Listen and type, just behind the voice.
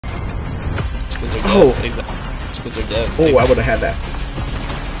Oh. Because they're devs. Oh, I would have had that.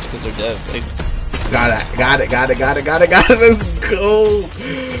 Because they're devs. Got it. Let's go.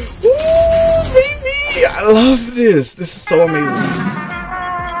 Woo, baby. I love this. This is so amazing.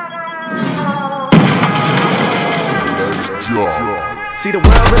 See, the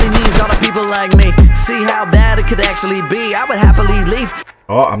world really needs all the people like me. See how bad it could actually be. I would happily leave.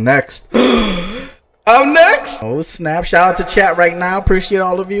 Oh, I'm next. I'm next. Oh, snap. Shout out to chat right now. Appreciate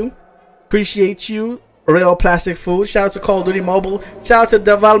all of you. Appreciate you. Real Plastic Food. Shout out to Call of Duty Mobile. Shout out to the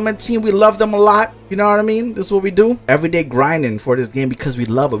development team. We love them a lot. You know what I mean? This is what we do. Every day grinding for this game because we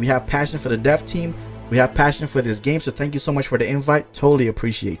love it. We have passion for the dev team. We have passion for this game. So thank you so much for the invite. Totally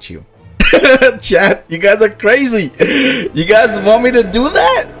appreciate you. Chat, you guys are crazy. You guys want me to do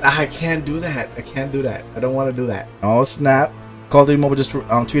that? I can't do that. I can't do that. I don't want to do that. Oh, snap. Call of Duty Mobile just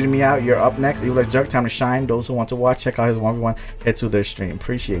tweeted me out. You're up next. EVILxJUG, time to shine. Those who want to watch, check out his 1v1. Head to their stream.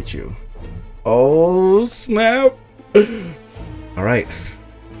 Appreciate you. Oh, snap. All right.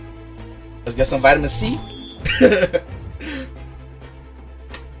 Let's get some vitamin C.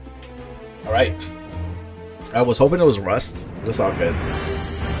 All right. I was hoping it was rust. It's all good.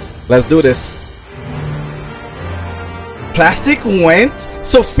 Let's do this. Plastic went.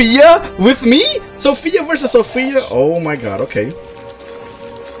 Sophia with me? Sophia versus Sophia? Oh my god, okay.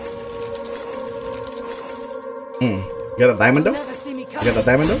 You got a diamond though? You got the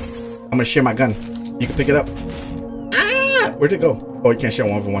diamond though? I'm gonna share my gun. You can pick it up. Ah! Where'd it go? Oh, you can't share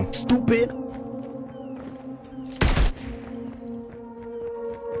 1v1. Stupid.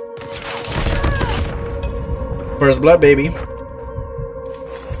 First blood, baby.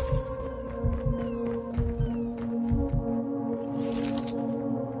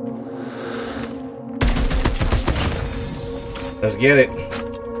 Let's get it.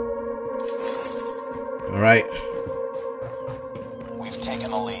 All right. We've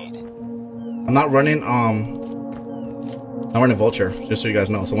taken the lead. I'm not running vulture, just so you guys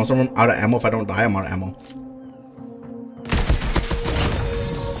know. So once I'm out of ammo, if I don't die, I'm out of ammo.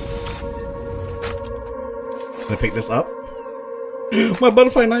 I'm gonna pick this up. My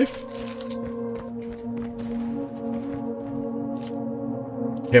butterfly knife.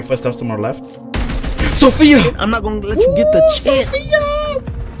 Here, footsteps to my left. Sophia! I'm not gonna let you get the chance. Sophia!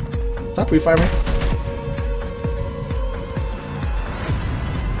 Stop refiring.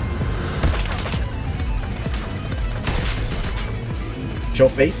 Show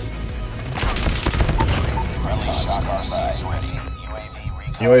face. Friendly shock RC is ready. UAV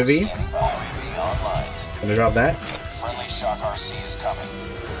recon UAV? standing by. UAV online. Gonna drop that. Friendly shock RC is coming.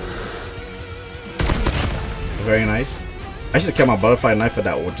 Very nice. I should have kept my butterfly knife for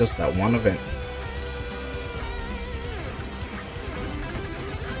that, just that one event.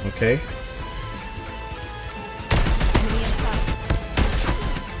 Okay.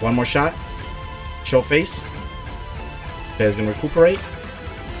 One more shot. Show face. Dev's gonna recuperate.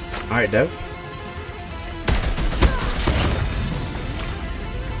 Alright, Dev.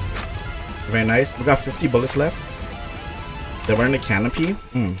 Very nice. We got 50 bullets left. They're wearing the canopy.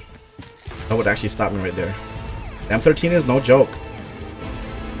 That would actually stop me right there. The M13 is no joke.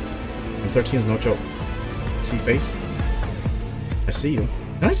 M13 is no joke. See face? I see you.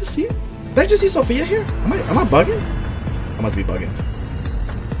 Did I just see you? Did I just see Sophia here? Am I bugging? I must be bugging.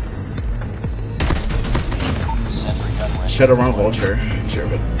 Sentry gun ready. Shut around vulture. Sure,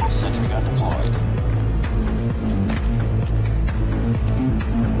 but Sentry gun deployed.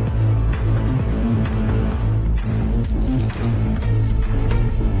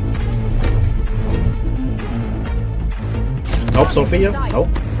 nope, Sophia. Nope.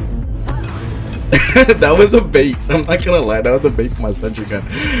 That was a bait. I'm not gonna lie. That was a bait for my sentry gun.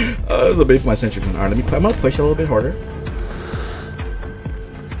 That was a bait for my sentry gun. Alright, I'm gonna push a little bit harder.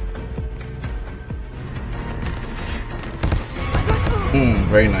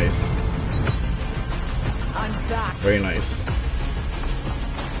 Very nice. Very nice.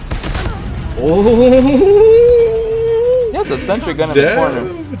 Oh! Yeah, it's a sentry gun in the corner.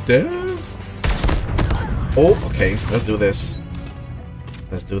 Dev. Oh, okay. Let's do this.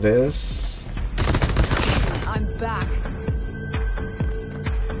 Let's do this. I'm back.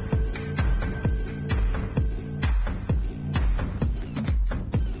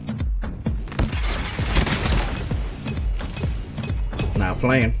 Not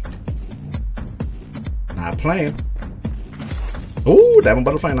playing. Not playing. Ooh, diamond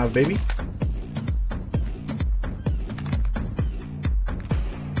butterfly knife, baby.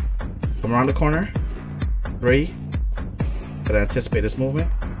 Come around the corner. 3. Gotta anticipate this movement.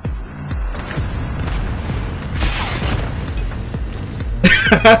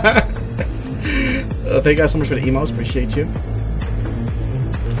 Thank you guys so much for the emails. Appreciate you.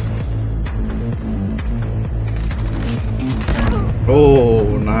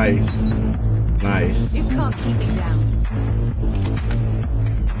 Nice. Nice. You can't keep me down.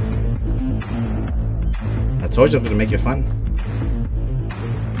 I told you I'm gonna make it fun.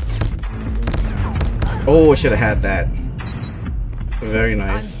 Oh, I should have had that. Very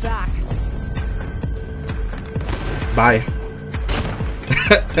nice. I'm back. Bye.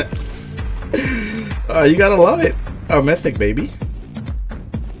 You gotta love it. Oh, mythic, baby.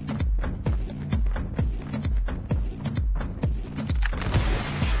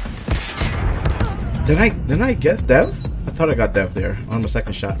 Didn't I get Dev? I thought I got Dev there on the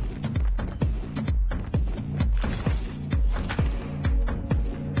second shot.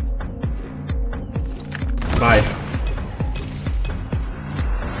 Bye.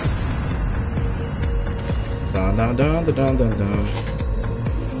 Dun dun dun dun dun dun dun.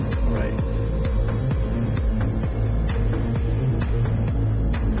 Alright.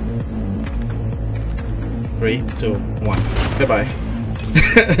 Three, two, one. Goodbye.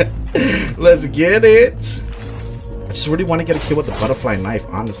 Let's get it. I just really want to get a kill with the butterfly knife,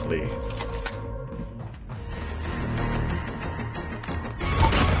 honestly.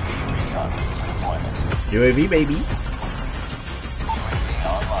 UAV, baby.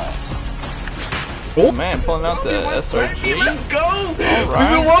 Oh man, pulling out the SRG. Let's go!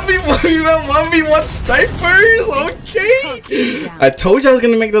 Alright. We've been 1v1 snipers! Okay! I told you I was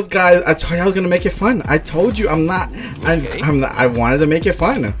gonna make those guys. I told you I was gonna make it fun. I told you I'm not. I wanted to make it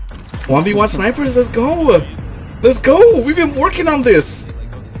fun. 1v1 snipers, let's go! Let's go! We've been working on this!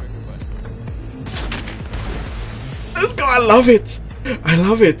 Let's go! I love it! I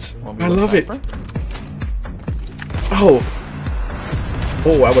love it! I love it! Oh!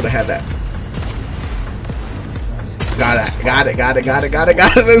 Oh, I would have had that. Got it.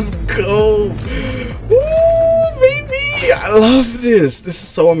 Let's go. Woo, baby. I love this. This is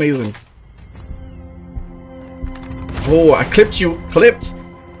so amazing. Oh, I clipped you. Clipped.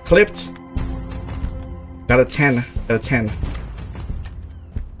 Got a 10.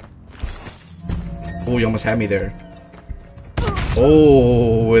 Oh, you almost had me there.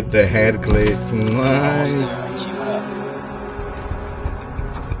 Oh, with the head glitch. Nice.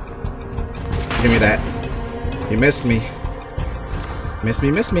 Give me that. You missed me. Miss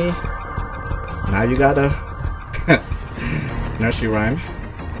me. Now you gotta nursery rhyme.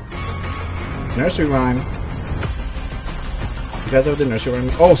 You guys have the nursery rhyme?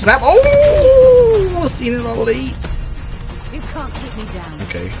 Oh, snap! Oh, seen it all late. You can't keep me down.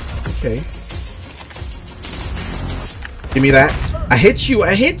 Okay. Give me that. I hit you.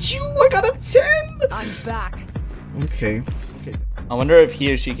 I got a 10. I'm back. Okay. I wonder if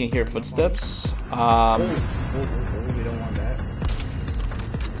he or she can hear footsteps. We don't want that.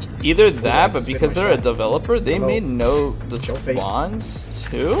 Either that, but because they're a developer, they may know the Show face. spawns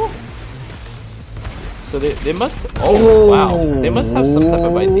too. So they must. Oh wow! They must have some type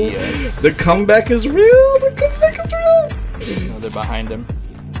of idea. The comeback is real. No, they're behind him.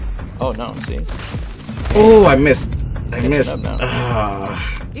 Oh no! See. Oh, I missed. Up now.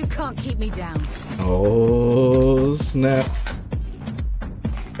 Ah. You can't keep me down. Oh snap!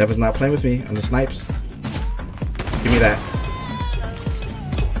 Dev is not playing with me on the snipes. Give me that.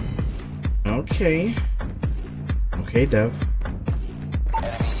 Okay. Okay, Dev.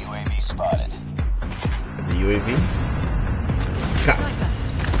 Enemy UAV spotted. The UAV. Got.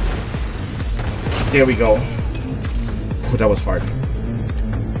 There we go. Oh, that was hard.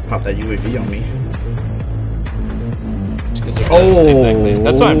 Pop that UAV on me. Oh, exactly.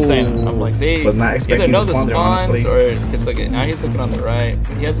 That's what I'm saying. I'm like they was not expecting either know to the spawn there, spawns honestly. or it's like now he's looking on the right,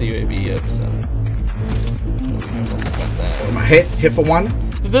 but he has a UAV up, so. Hit for one.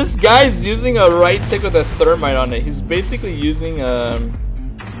 This guy's using a right tick with a thermite on it. He's basically using an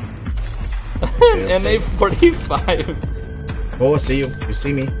NA-45. Oh, I see you. You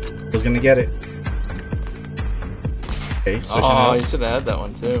see me. Who's gonna get it? Okay, switching Oh, out. you should have had that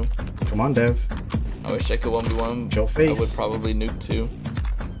one too. Come on, Dev. I wish I could 1v1. Show face. I would probably nuke too.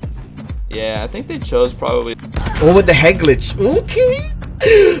 Yeah, I think they chose probably. Oh, with the head glitch. Okay.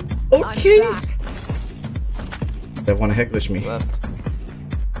 Okay. I'm back. Dev wanna head glitch me. Left.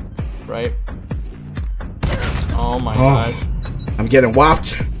 Right. Oh my Oh. gosh. I'm getting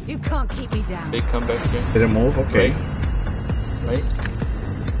whopped. You can't keep me down. Big comeback here. Didn't move. Okay. Right.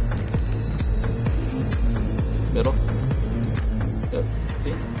 Middle. Yep.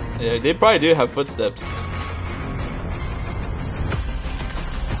 See? Yeah, they probably do have footsteps.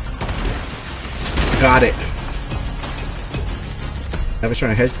 Got it. Dev was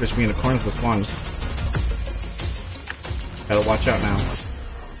trying to head glitch me in the corner of the spawns. Gotta watch out now.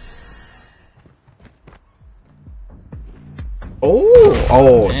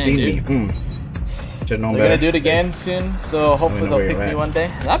 Oh, Man, seen dude. me. Should have known They're better. gonna do it again soon, so hopefully know they'll where pick you're me at. one day.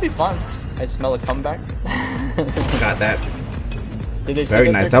 That'd be fun. I smell a comeback. Got that. Did they say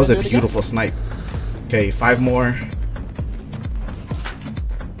Very nice. they're That was a gonna do it again? beautiful snipe. Okay, 5 more.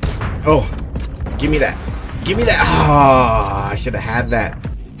 Oh, give me that. Give me that. Oh, I should have had that.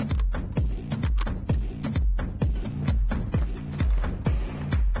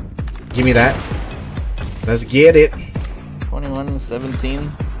 Give me that. Let's get it.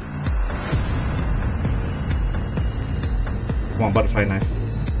 21-17. Come on, butterfly knife.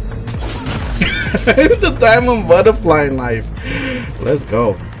 The diamond butterfly knife. Let's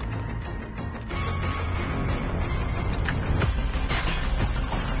go.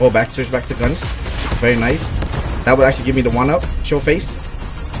 Oh, switch back to guns. Very nice. That would actually give me the 1-up. Show face.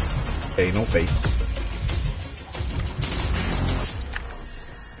 Okay, no face.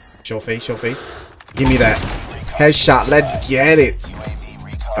 Show face, show face. Give me that. Headshot. Let's get it.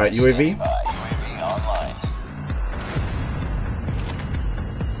 Alright, UAV. UAV online.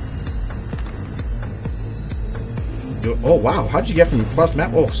 Oh, wow. How'd you get from cross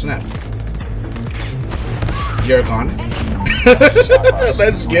map? Oh, snap. You're gone.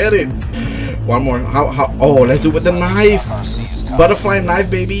 Let's get it. One more. How? Oh, let's do it with the knife. Butterfly knife,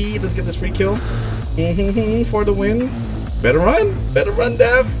 baby. Let's get this free kill. For the win. Better run. Better run,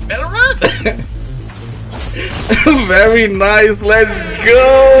 Dev. Better run. Very nice. Let's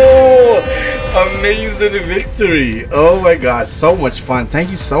go. Amazing victory. Oh my god. So much fun.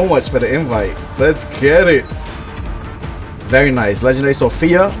 Thank you so much for the invite. Let's get it. Very nice. Legendary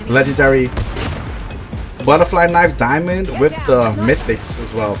Sophia. Legendary butterfly knife diamond with the mythics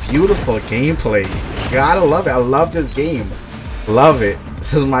as well. Beautiful gameplay. Gotta love it. I love this game. Love it.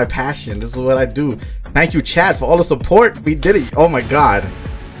 This is my passion. This is what I do. Thank you, chat, for all the support. We did it. Oh my god.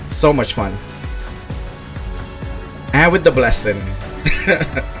 So much fun. And with the blessing.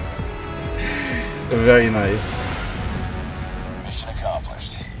 Very nice. Mission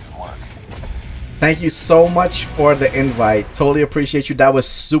accomplished. Good work. Thank you so much for the invite. Totally appreciate you. That was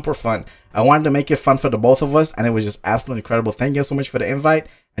super fun. I wanted to make it fun for the both of us, and it was just absolutely incredible. Thank you so much for the invite,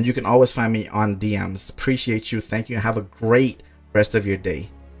 and you can always find me on DMs. Appreciate you. Thank you, and have a great rest of your day.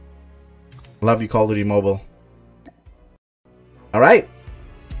 Love you, Call of Duty Mobile. All right,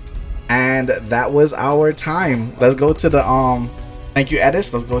 and that was our time. Let's go to the thank you,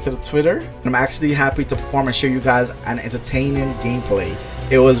 Edis. Let's go to the Twitter. I'm actually happy to perform and show you guys an entertaining gameplay.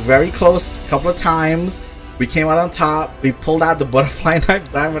 It was very close a couple of times. We came out on top. We pulled out the butterfly knife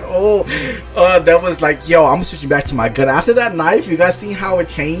diamond. Oh, that was like, yo, I'm switching back to my gun. After that knife, you guys see how it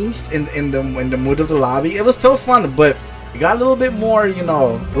changed in the mood of the lobby. It was still fun, but it got a little bit more, you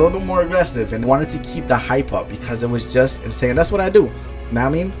know, a little bit more aggressive, and wanted to keep the hype up because it was just insane. That's what I do. You know what I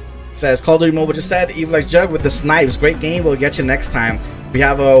mean? It says Call of Duty Mobile just said EVILxJUG with the snipes. Great game. We'll get you next time. We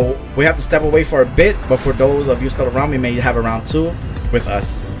have to step away for a bit, but for those of you still around, we may have a round 2 with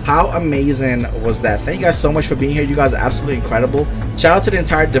us. How amazing was that? Thank you guys so much for being here. You guys are absolutely incredible. Shout out to the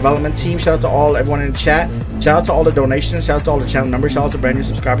entire development team. Shout out to everyone in the chat. Shout out to all the donations. Shout out to all the channel members. Shout out to brand new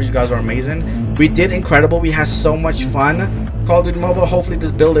subscribers. You guys are amazing. We did incredible. We had so much fun. Call of Duty Mobile, hopefully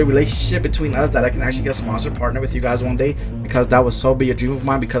just build a relationship between us that I can actually get a sponsor partner with you guys one day, because that would so be a dream of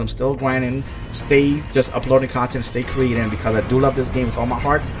mine, because I'm still grinding, stay just uploading content, stay creating, because I do love this game with all my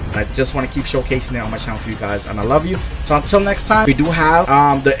heart, and I just want to keep showcasing it on my channel for you guys, and I love you. So until next time, we do have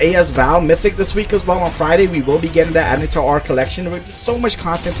the AS Val Mythic this week as well. On Friday, we will be getting that added to our collection. There's so much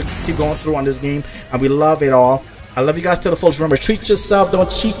content to keep going through on this game, and we love it all. I love you guys to the fullest. Remember, treat yourself,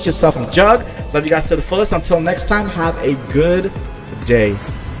 don't cheat yourself. I'm Jug. Love you guys to the fullest. Until next time, have a good day.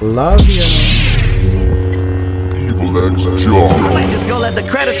 Love you. I might just go let the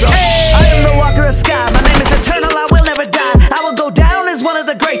credits roll. I am the walker of sky. My name is eternal. I will never die. I will go down as one of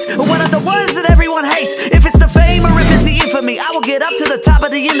the greats, one of the ones that everyone hates. If it's the fame or if it's the infamy, I will get up to the top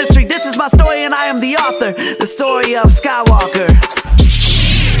of the industry. This is my story and I am the author. The story of Skywalker.